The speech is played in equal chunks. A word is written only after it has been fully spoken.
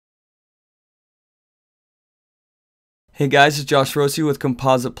Hey guys, it's Josh Rossi with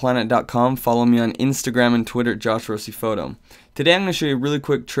compositeplanet.com. Follow me on Instagram and Twitter at Josh Rossi Photo. Today I'm going to show you a really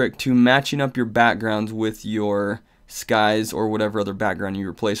quick trick to matching up your backgrounds with your skies or whatever other background you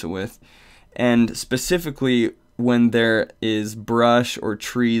replace it with. And specifically when there is brush or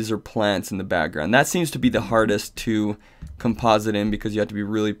trees or plants in the background. That seems to be the hardest to composite in because you have to be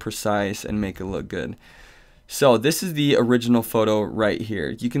really precise and make it look good. So this is the original photo right here.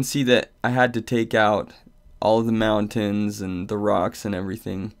 You can see that I had to take out all of the mountains and the rocks and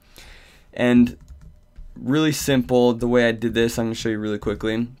everything. And really simple, the way I did this, I'm going to show you really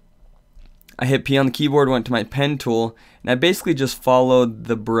quickly. I hit P on the keyboard, went to my pen tool, and I basically just followed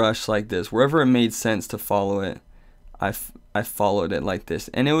the brush like this. Wherever it made sense to follow it, I followed it like this.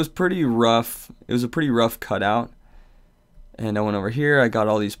 And it was pretty rough. It was a pretty rough cutout. And I went over here, I got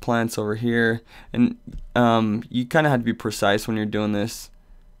all these plants over here. And you kind of have to be precise when you're doing this.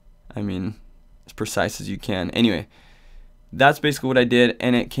 I mean, as precise as you can. Anyway, that's basically what I did,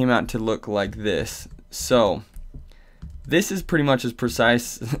 and it came out to look like this. So this is pretty much as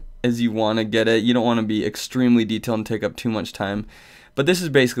precise as you want to get it. You don't want to be extremely detailed and take up too much time, but this is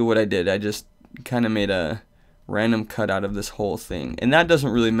basically what I did. I just kind of made a random cut out of this whole thing, and that doesn't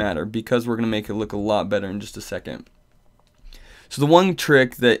really matter because we're going to make it look a lot better in just a second. So the one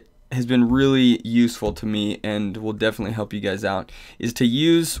trick that has been really useful to me and will definitely help you guys out is to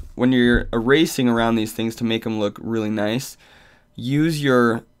use, when you're erasing around these things to make them look really nice, use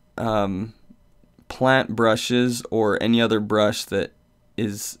your plant brushes or any other brush that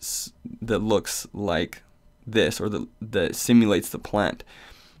looks like this or that simulates the plant.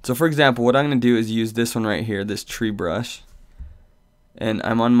 So for example, what I'm going to do is use this one right here, this tree brush, and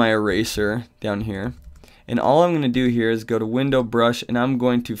I'm on my eraser down here. And all I'm going to do here is go to Window, Brush, and I'm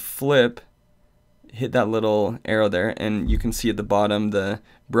going to hit that little arrow there, and you can see at the bottom the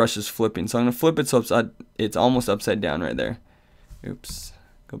brush is flipping. So I'm going to flip it so it's almost upside down right there. Oops,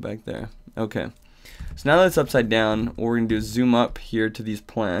 go back there. Okay, so now that it's upside down, what we're going to do is zoom up here to these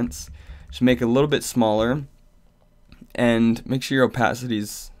plants. Just make it a little bit smaller, and make sure your opacity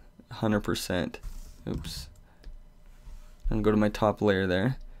is 100%. Oops. I'm going to go to my top layer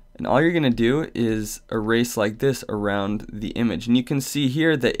there. And all you're going to do is erase like this around the image. And you can see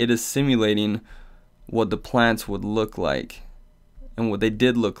here that it is simulating what the plants would look like and what they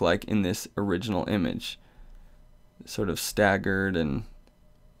did look like in this original image. Sort of staggered and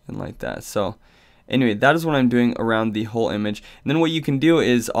like that. So anyway, that is what I'm doing around the whole image. And then what you can do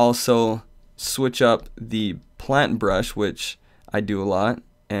is also switch up the plant brush, which I do a lot,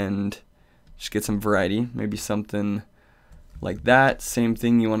 and just get some variety. Maybe something like that. Same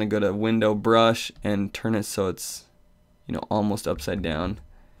thing, you want to go to Window, Brush, and turn it so it's, you know, almost upside down,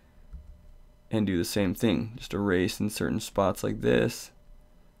 and do the same thing. Just erase in certain spots like this.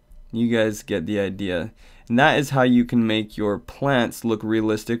 You guys get the idea. And that is how you can make your plants look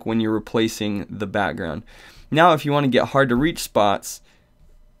realistic when you're replacing the background. Now if you want to get hard to reach spots,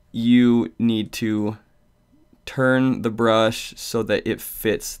 you need to turn the brush so that it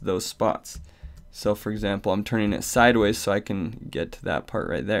fits those spots. So for example, I'm turning it sideways so I can get to that part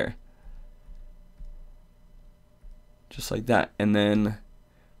right there. Just like that. And then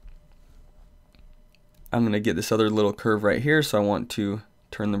I'm going to get this other little curve right here, so I want to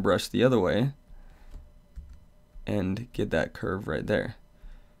turn the brush the other way and get that curve right there.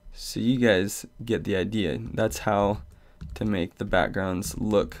 So you guys get the idea. That's how to make the backgrounds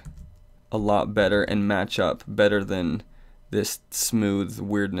look a lot better and match up better than this smooth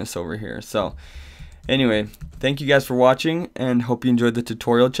weirdness over here. So anyway, thank you guys for watching and hope you enjoyed the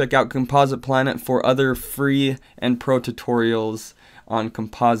tutorial. Check out Composite Planet for other free and pro tutorials on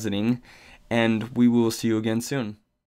compositing, and we will see you again soon.